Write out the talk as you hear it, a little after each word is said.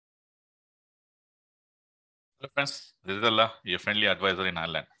Hello friends, this is Allah, your friendly advisor in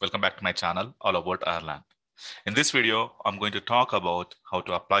Ireland. Welcome back to my channel, All About Ireland. In this video, I'm going to talk about how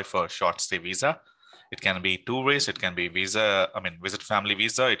to apply for short stay visa. It can be two ways. It can be visit family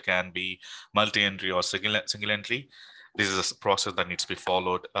visa. It can be multi-entry or single entry. This is a process that needs to be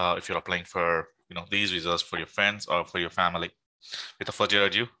followed if you're applying for these visas for your friends or for your family. Without further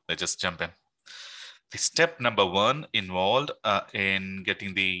ado, let's just jump in. The step number one involved in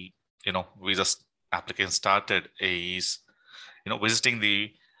getting the visa application started is visiting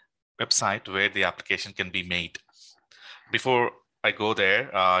the website where the application can be made. Before I go there,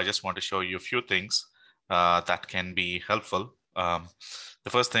 I just want to show you a few things that can be helpful. The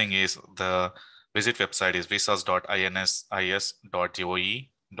first thing is the visit website is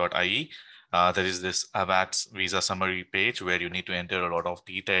visas.insis.gov.ie. There is this AVATS visa summary page where you need to enter a lot of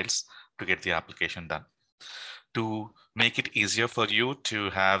details to get the application done. To make it easier for you to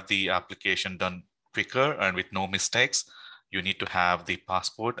have the application done quicker and with no mistakes, you need to have the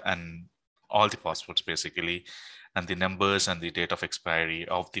passport and all the passports basically, and the numbers and the date of expiry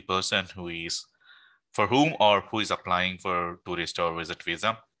of the person who is applying for tourist or visit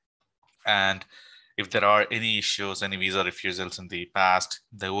visa. And if there are any issues, any visa refusals in the past,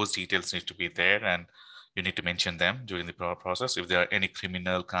 those details need to be there and you need to mention them during the process. If there are any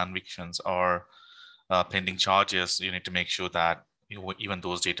criminal convictions or pending charges, you need to make sure that even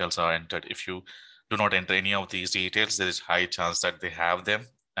those details are entered. If you do not enter any of these details, there is high chance that they have them,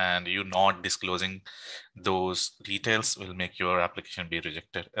 and you not disclosing those details will make your application be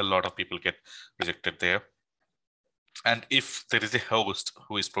rejected. A lot of people get rejected there. And if there is a host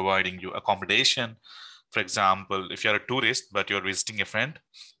who is providing you accommodation, for example, if you're a tourist but you're visiting a friend,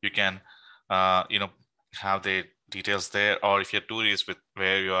 you can have the details there. Or if you're a tourist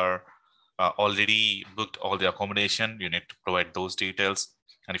where you are already booked all the accommodation, you need to provide those details.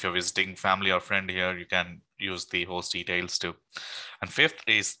 And if you're visiting family or friend here, you can use the host details too. And fifth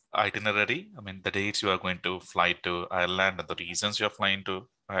is itinerary. I mean, the dates you are going to fly to Ireland and the reasons you're flying to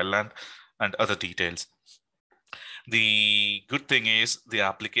Ireland and other details. The good thing is the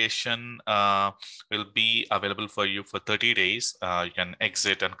application will be available for you for 30 days. You can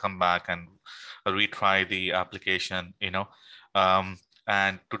exit and come back and retry the application,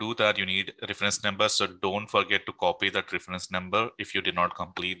 and to do that, you need a reference number. So don't forget to copy that reference number if you did not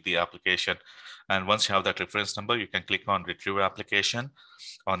complete the application. And once you have that reference number, you can click on retrieve application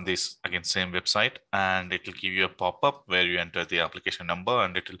on this, again, same website, and it will give you a pop-up where you enter the application number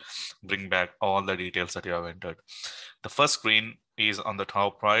and it will bring back all the details that you have entered. The first screen is on the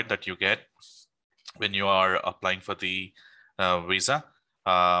top right that you get when you are applying for the visa.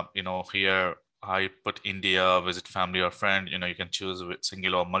 Here I put India, visit family or friend. You can choose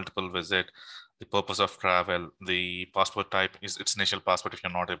single or multiple visit, the purpose of travel, the passport type is its initial passport if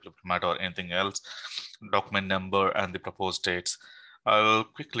you're not a diplomat or anything else, document number, and the proposed dates. I'll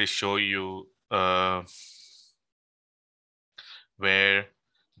quickly show you where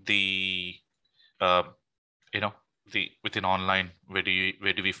the within online, where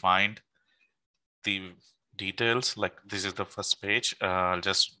do we find the details. Like, this is the first page. I'll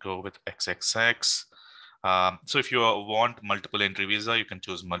just go with XXX. So if you want multiple entry visa, you can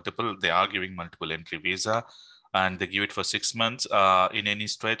choose multiple. They are giving multiple entry visa and they give it for 6 months. In any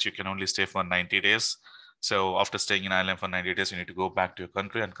stretch, you can only stay for 90 days. So after staying in Ireland for 90 days, you need to go back to your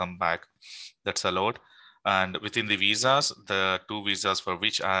country and come back. That's allowed. And within the visas, the two visas for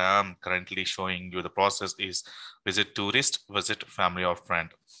which I am currently showing you the process is visit tourist, visit family or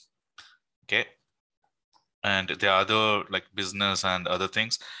friend. Okay. And there are other like business and other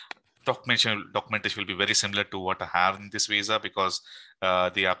things. Documentation will be very similar to what I have in this visa, because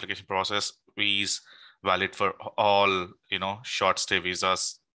the application process is valid for all short stay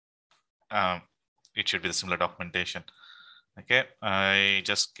visas. It should be the similar documentation. Okay, I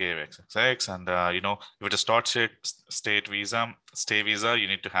just gave XXX, and if it's a stay visa, you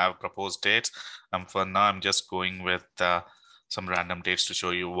need to have proposed dates. For now, I'm just going with some random dates to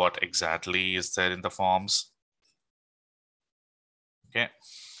show you what exactly is there in the forms. Okay.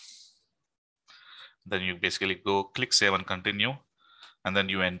 Then you basically go click save and continue, and then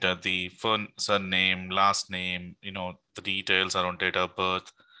you enter the surname, last name, the details around date of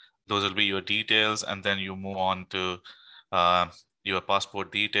birth. Those will be your details, and then you move on to your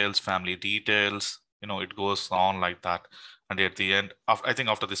passport details, family details. It goes on like that. And at the end, I think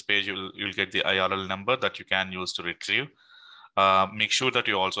after this page, you'll get the IRL number that you can use to retrieve. Make sure that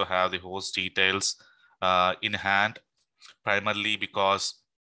you also have the host details in hand, primarily because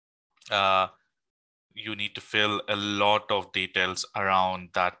you need to fill a lot of details around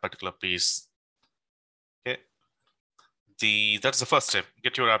that particular piece. Okay. That's the first step.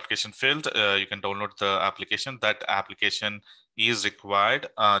 Get your application filled. You can download the application. That application is required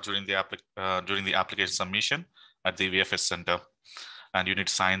during the application submission at the VFS center, and you need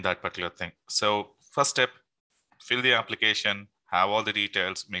to sign that particular thing. So first step, fill the application, have all the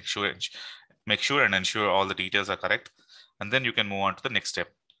details, make sure and ensure all the details are correct, and then you can move on to the next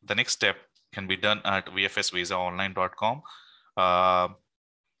step. The next step can be done at vfsvisaonline.com,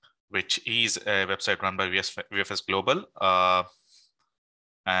 which is a website run by VFS Global,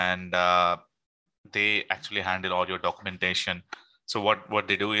 and they actually handle all your documentation. So what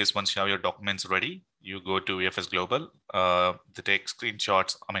they do is, once you have your documents ready, you go to VFS Global. They take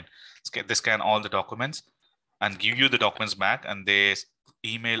screenshots. I mean, they scan all the documents and give you the documents back, and they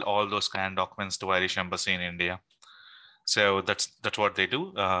email all those scanned documents to Irish Embassy in India. So that's what they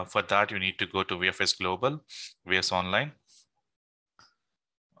do. For that, you need to go to VFS Global, VFS Online.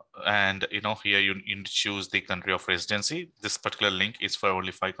 And here you need to choose the country of residency. This particular link is for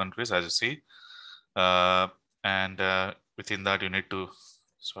only 5 countries, as you see. And within that, you need to,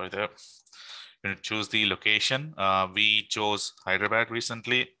 you need to choose the location. We chose Hyderabad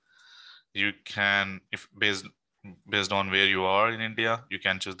recently. You can, if based on where you are in India, you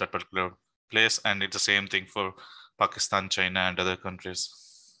can choose that particular place. And it's the same thing for Pakistan, China, and other countries.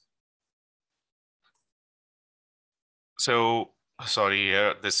 So sorry,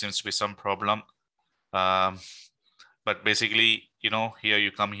 here there seems to be some problem. But basically, here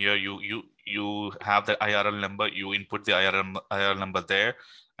you come here, you have the IRL number, you input the IRL number there,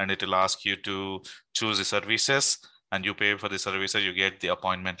 and it will ask you to choose the services, and you pay for the services, you get the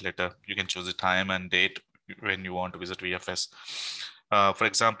appointment letter. You can choose the time and date when you want to visit VFS. For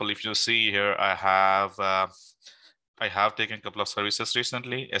example, if you see here, I have taken a couple of services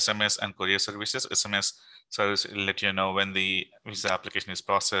recently, SMS and courier services. SMS service will let you know when the visa application is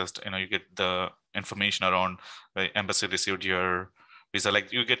processed. You get the information around the embassy received your visa.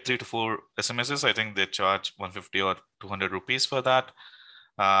 Like, you get 3 to 4 SMSs. I think they charge 150 or 200 rupees for that.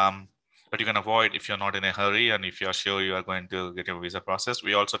 But you can avoid if you're not in a hurry and if you're sure you are going to get your visa processed.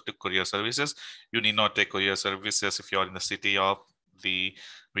 We also took courier services. You need not take courier services if you're in the city of the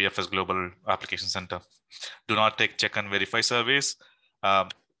VFS Global Application Center. Do not take check and verify service.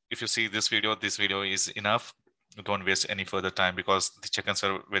 If you see this video is enough. Don't waste any further time, because the check and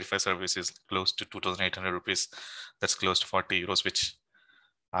verify service is close to 2,800 rupees. That's close to 40 euros, which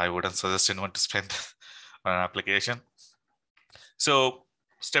I wouldn't suggest anyone to spend on an application. So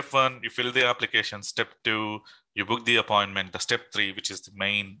step 1, you fill the application. Step 2, you book the appointment. The step 3, which is the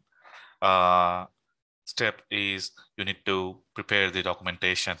main step, is you need to prepare the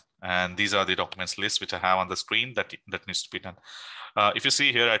documentation. And these are the documents list which I have on the screen that needs to be done. If you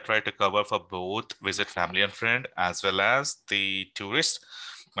see here, I try to cover for both visit family and friend as well as the tourist,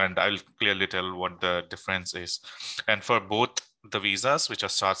 and I'll clearly tell what the difference is. And for both the visas, which are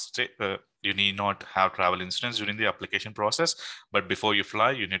start stay, you need not have travel insurance during the application process, but before you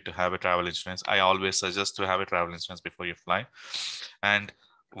fly, you need to have a travel insurance. I always suggest to have a travel insurance before you fly. And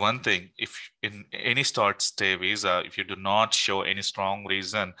one thing, if in any start stay visa, if you do not show any strong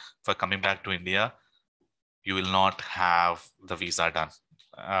reason for coming back to India, you will not have the visa done.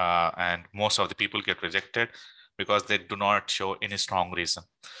 And most of the people get rejected because they do not show any strong reason.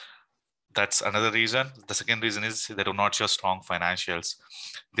 That's another reason. The second reason is they do not show strong financials.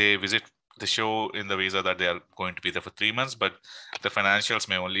 They show in the visa that they are going to be there for 3 months, but the financials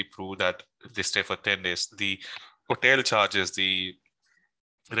may only prove that they stay for 10 days. The hotel charges, the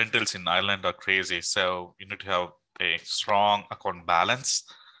rentals in Ireland are crazy. So you need to have a strong account balance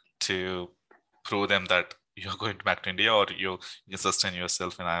to prove them that you're going back to India or you sustain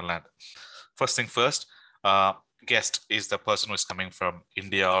yourself in Ireland. First thing first, guest is the person who is coming from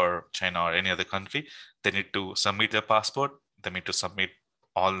India or China or any other country. They need to submit their passport. They need to submit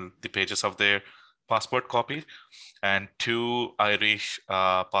all the pages of their passport copy and 2 Irish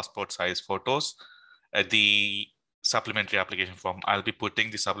passport size photos. The supplementary application form, I'll be putting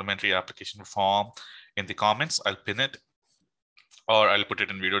the supplementary application form in the comments. I'll pin it, or I'll put it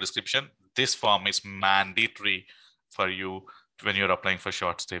in video description. This form is mandatory for you when you're applying for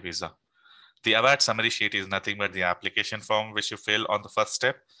short stay visa. The award summary sheet is nothing but the application form which you fill on the first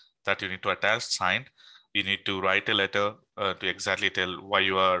step that you need to attach, signed. You need to write a letter to exactly tell why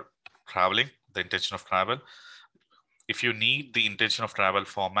you are traveling, the intention of travel. If you need the intention of travel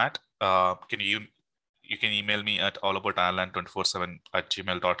format, you can email me at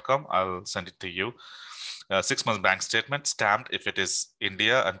allaboutirland247@gmail.com. I'll send it to you. 6 months bank statement stamped if it is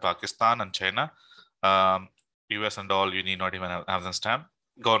India and Pakistan and China. US and all, you need not even have them stamped.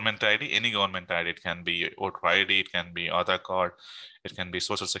 Government ID, any government ID. It can be voter ID, it can be Aadhaar card, it can be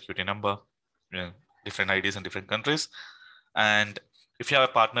social security number, different IDs in different countries. And if you have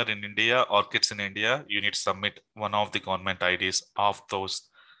a partner in India or kids in India, you need to submit one of the government IDs of those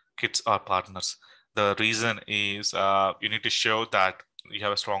kids or partners. The reason is you need to show that you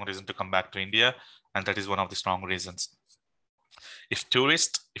have a strong reason to come back to India, and that is one of the strong reasons.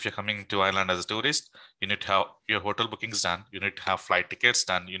 If you're coming to Ireland as a tourist, you need to have your hotel bookings done, you need to have flight tickets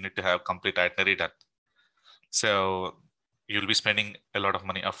done, you need to have complete itinerary done. So you'll be spending a lot of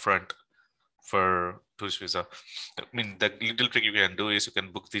money upfront for tourist visa. I mean, the little trick you can do is you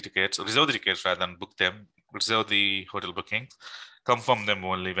can book the tickets, reserve the tickets rather than book them, reserve the hotel booking, confirm them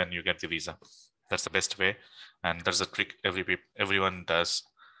only when you get the visa. That's the best way. And that's a trick everyone does.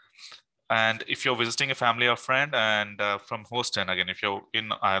 And if you're visiting a family or friend and from Houston, again, if you're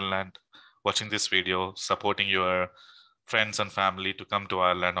in Ireland watching this video, supporting your friends and family to come to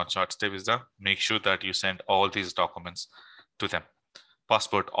Ireland on short stay visa, make sure that you send all these documents to them.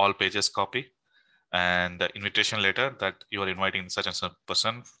 Passport, all pages copy, and the invitation letter that you are inviting such and such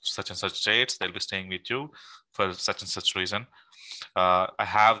person, such and such dates, they'll be staying with you for such and such reason. I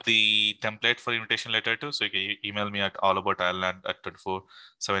have the template for invitation letter too, so you can email me at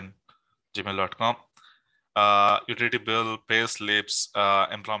allaboutireland@247gmail.com. Utility bill, pay slips,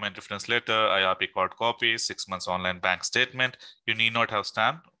 employment reference letter, IRP card copy, 6 months online bank statement. You need not have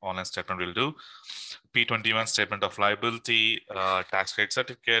stamp, online statement will do. P21 statement of liability, tax credit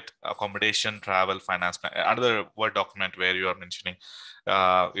certificate, accommodation, travel, finance plan. Another Word document where you are mentioning,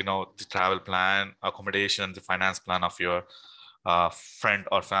 the travel plan, accommodation, the finance plan of your friend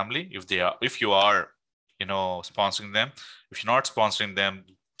or family. If you are, sponsoring them. If you're not sponsoring them,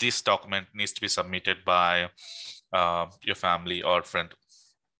 this document needs to be submitted by your family or friend.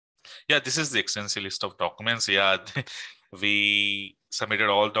 Yeah, this is the extensive list of documents. Yeah, we submitted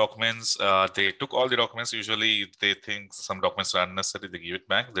all documents. They took all the documents. Usually they think some documents are unnecessary. They give it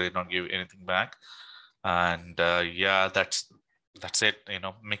back. They did not give anything back. And yeah, that's it.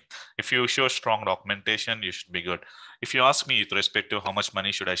 If you show strong documentation, you should be good. If you ask me with respect to how much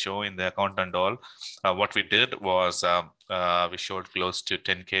money should I show in the account and all, what we did was we showed close to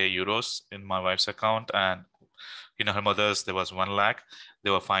 10K euros in my wife's account, and her mother's, there was 1 lakh.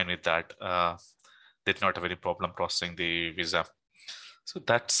 They were fine with that. They did not have any problem processing the visa. So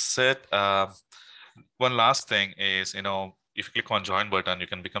that's it. One last thing is, if you click on join button, you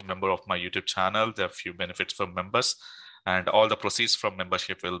can become a member of my YouTube channel. There are a few benefits for members, and all the proceeds from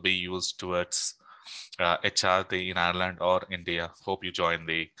membership will be used towards HRD in Ireland or India. Hope you join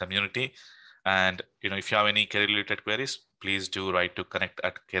the community. And if you have any career related queries, please do write to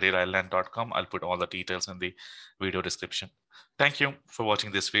connect@careerireland.com. I'll put all the details in the video description. Thank you for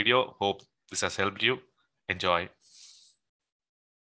watching this video. Hope this has helped you. Enjoy.